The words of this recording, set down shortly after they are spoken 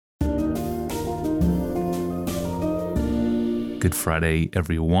Good Friday,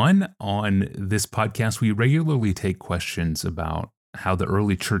 everyone. On this podcast, we regularly take questions about how the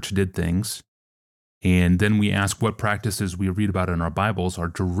early church did things, and then we ask what practices we read about in our Bibles are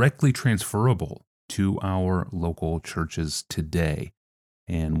directly transferable to our local churches today.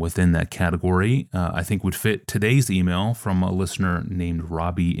 And within that category, I think would fit today's email from a listener named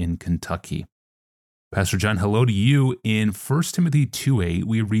Robbie in Kentucky. Pastor John, hello to you. In 1 Timothy 2:8,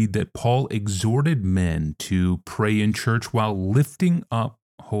 we read that Paul exhorted men to pray in church while lifting up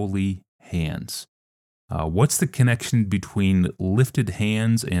holy hands. What's the connection between lifted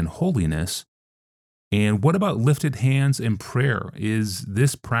hands and holiness? And what about lifted hands and prayer? Is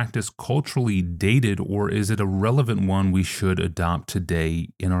this practice culturally dated, or is it a relevant one we should adopt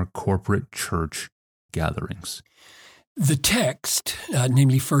today in our corporate church gatherings? The text,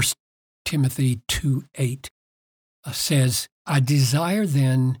 namely 1 Timothy 2:8, says, I desire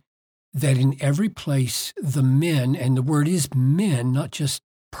then that in every place the men, and the word is men, not just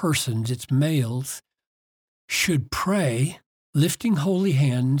persons, it's males, should pray, lifting holy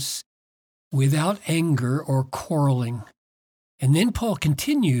hands without anger or quarreling. And then Paul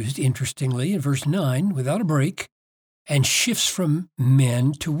continues, interestingly, in verse 9, without a break, and shifts from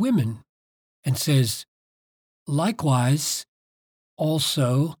men to women and says, likewise,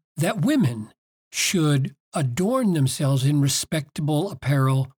 also, that women should adorn themselves in respectable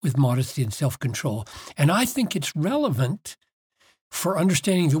apparel with modesty and self-control. And I think it's relevant for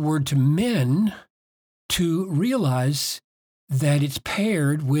understanding the word to men to realize that it's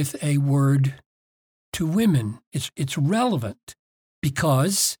paired with a word to women. It's relevant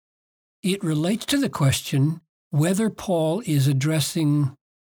because it relates to the question whether Paul is addressing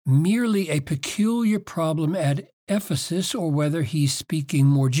merely a peculiar problem at Ephesus or whether he's speaking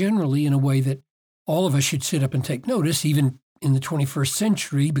more generally in a way that all of us should sit up and take notice, even in the 21st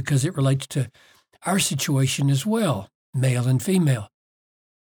century, because it relates to our situation as well, male and female.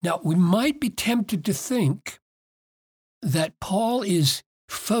 Now, we might be tempted to think that Paul is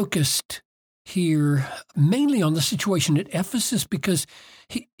focused here mainly on the situation at Ephesus because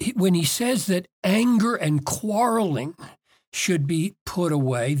when he says that anger and quarreling should be put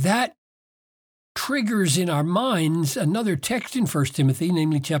away, that triggers in our minds another text in 1 Timothy,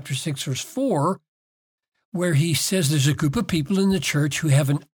 namely chapter 6, verse 4, where he says there's a group of people in the church who have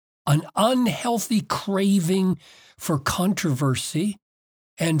an unhealthy craving for controversy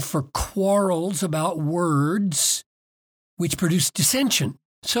and for quarrels about words, which produce dissension.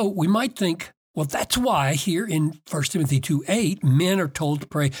 So we might think, well, that's why here in 1 Timothy 2:8, men are told to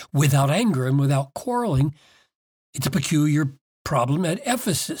pray without anger and without quarreling. It's a peculiar problem at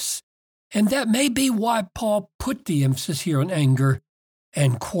Ephesus. And that may be why Paul put the emphasis here on anger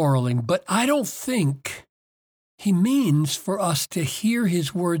and quarreling. But I don't think he means for us to hear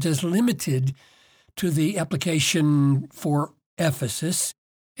his words as limited to the application for Ephesus.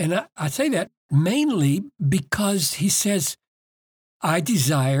 And I say that mainly because he says, I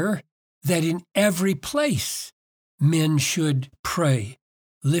desire that in every place men should pray,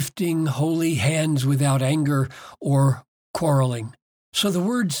 lifting holy hands without anger or quarreling. So the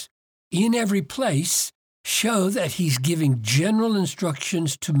words in every place show that he's giving general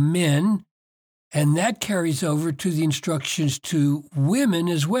instructions to men, and that carries over to the instructions to women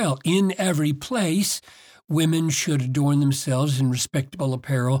as well. In every place, women should adorn themselves in respectable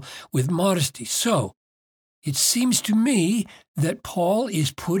apparel with modesty. So it seems to me that Paul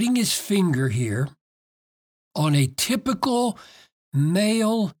is putting his finger here on a typical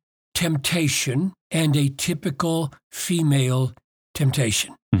male temptation and a typical female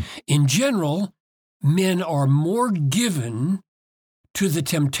temptation. In general, men are more given to the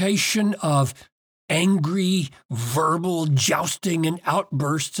temptation of angry verbal jousting and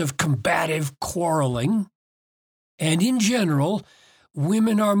outbursts of combative quarreling. And in general,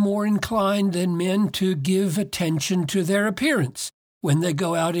 women are more inclined than men to give attention to their appearance when they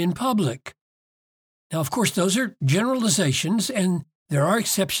go out in public. Now, of course, those are generalizations, and there are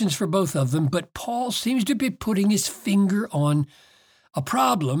exceptions for both of them, but Paul seems to be putting his finger on a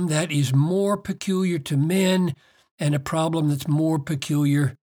problem that is more peculiar to men and a problem that's more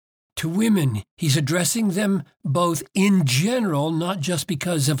peculiar to women. He's addressing them both in general, not just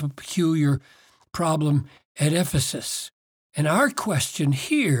because of a peculiar problem at Ephesus. And our question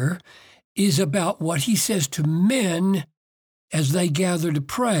here is about what he says to men as they gather to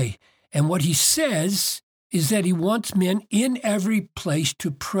pray. And what he says is that he wants men in every place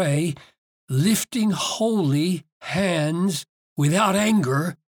to pray, lifting holy hands without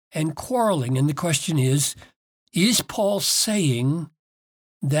anger and quarreling. And the question is Paul saying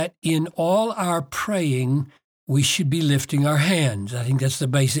that in all our praying, we should be lifting our hands? I think that's the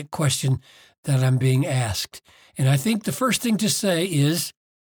basic question that I'm being asked. And I think the first thing to say is,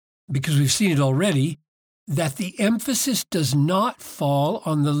 because we've seen it already, that the emphasis does not fall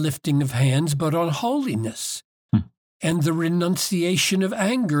on the lifting of hands, but on holiness and the renunciation of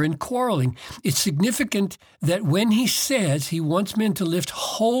anger and quarreling. It's significant that when he says he wants men to lift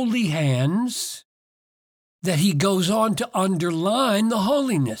holy hands, that he goes on to underline the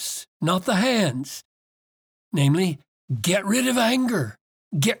holiness, not the hands. Namely, get rid of anger,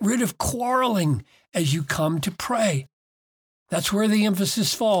 get rid of quarreling as you come to pray. That's where the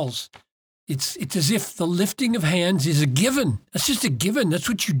emphasis falls. It's as if the lifting of hands is a given. That's just a given. That's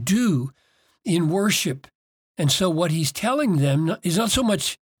what you do in worship. And so what he's telling them is not so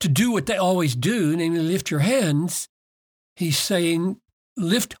much to do what they always do, namely lift your hands. He's saying,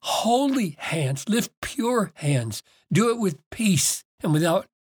 lift holy hands, lift pure hands. Do it with peace and without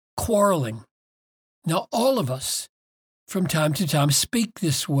quarreling. Now, all of us, from time to time, speak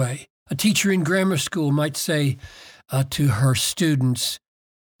this way. A teacher in grammar school might say to her students,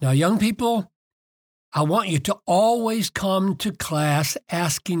 now, young people, I want you to always come to class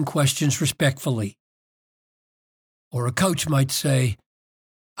asking questions respectfully. Or a coach might say,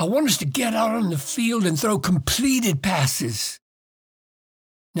 I want us to get out on the field and throw completed passes.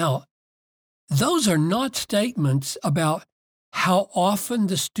 Now, those are not statements about how often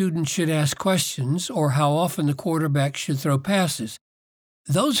the student should ask questions or how often the quarterback should throw passes.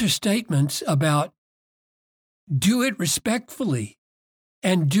 Those are statements about do it respectfully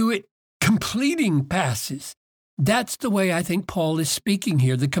and do it completing passes. That's the way I think Paul is speaking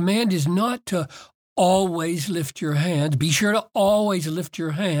here. The command is not to always lift your hands. Be sure to always lift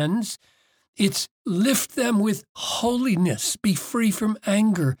your hands. It's lift them with holiness. Be free from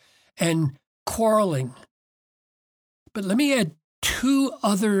anger and quarreling. But let me add two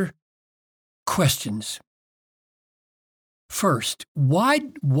other questions. First, why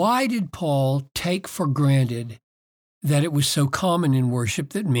did Paul take for granted that it was so common in worship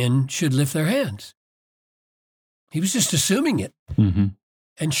that men should lift their hands? He was just assuming it. Mm-hmm.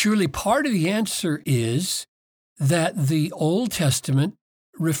 And surely part of the answer is that the Old Testament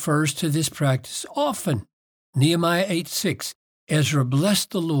refers to this practice often. Nehemiah 8:6, Ezra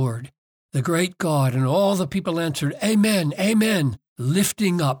blessed the Lord, the great God, and all the people answered, Amen, Amen,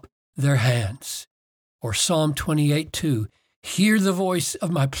 lifting up their hands. Or Psalm 28:2, hear the voice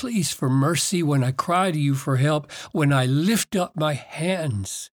of my pleas for mercy when I cry to you for help, when I lift up my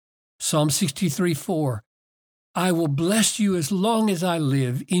hands. Psalm 63:4, I will bless you as long as I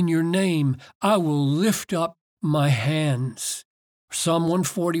live. In your name, I will lift up my hands. Psalm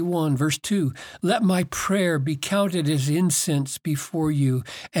 141, verse 2, let my prayer be counted as incense before you,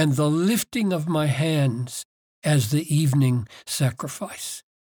 and the lifting of my hands as the evening sacrifice.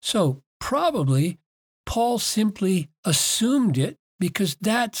 So probably Paul simply assumed it because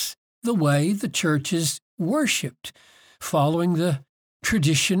that's the way the church is worshipped, following the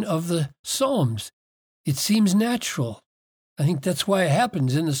tradition of the Psalms. It seems natural. I think that's why it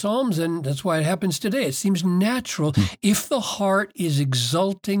happens in the Psalms, and that's why it happens today. It seems natural if the heart is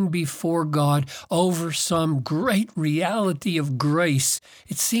exulting before God over some great reality of grace.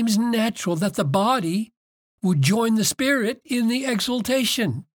 It seems natural that the body would join the spirit in the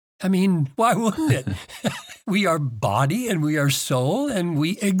exultation. I mean, why wouldn't it? We are body and we are soul, and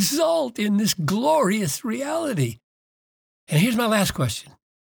we exult in this glorious reality. And here's my last question.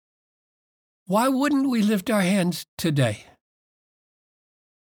 Why wouldn't we lift our hands today?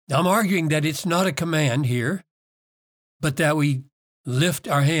 I'm arguing that it's not a command here, but that we lift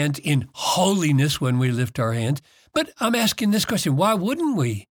our hands in holiness when we lift our hands. But I'm asking this question, why wouldn't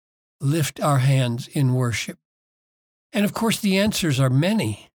we lift our hands in worship? And of course, the answers are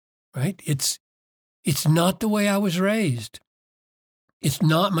many, right? It's not the way I was raised. It's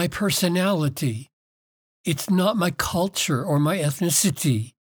not my personality. It's not my culture or my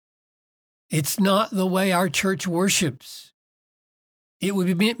ethnicity. It's not the way our church worships. It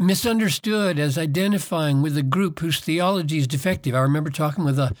would be misunderstood as identifying with a group whose theology is defective. I remember talking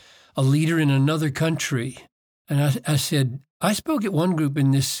with a leader in another country, and I said, I spoke at one group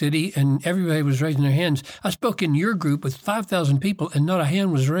in this city, and everybody was raising their hands. I spoke in your group with 5,000 people, and not a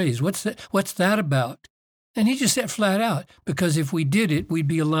hand was raised. What's that about? And he just said flat out, because if we did it, we'd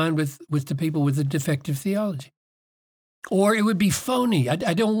be aligned with the people with the defective theology. Or it would be phony. I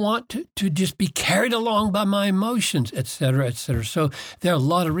don't want to just be carried along by my emotions, et cetera, et cetera. So there are a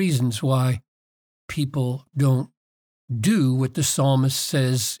lot of reasons why people don't do what the psalmist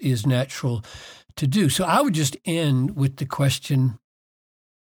says is natural to do. So I would just end with the question,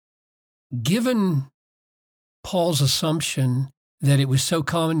 given Paul's assumption that it was so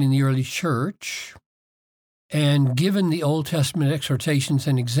common in the early church, And given the Old Testament exhortations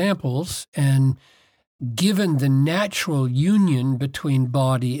and examples, and given the natural union between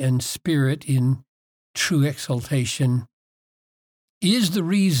body and spirit in true exaltation, is the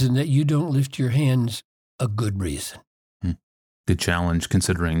reason that you don't lift your hands a good reason? Good challenge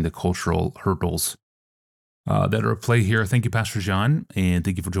considering the cultural hurdles that are at play here. Thank you, Pastor John, and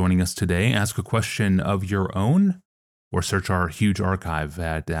thank you for joining us today. Ask a question of your own or search our huge archive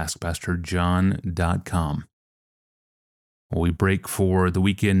at askpastorjohn.com. We break for the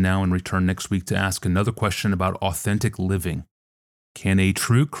weekend now and return next week to ask another question about authentic living. Can a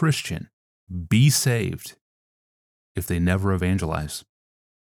true Christian be saved if they never evangelize,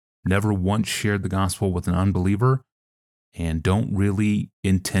 never once shared the gospel with an unbeliever, and don't really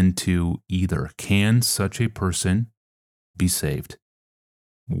intend to either? Can such a person be saved?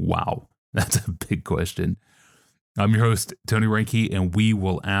 Wow, that's a big question. I'm your host, Tony Reinke, and we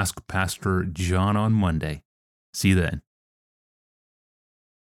will ask Pastor John on Monday. See you then.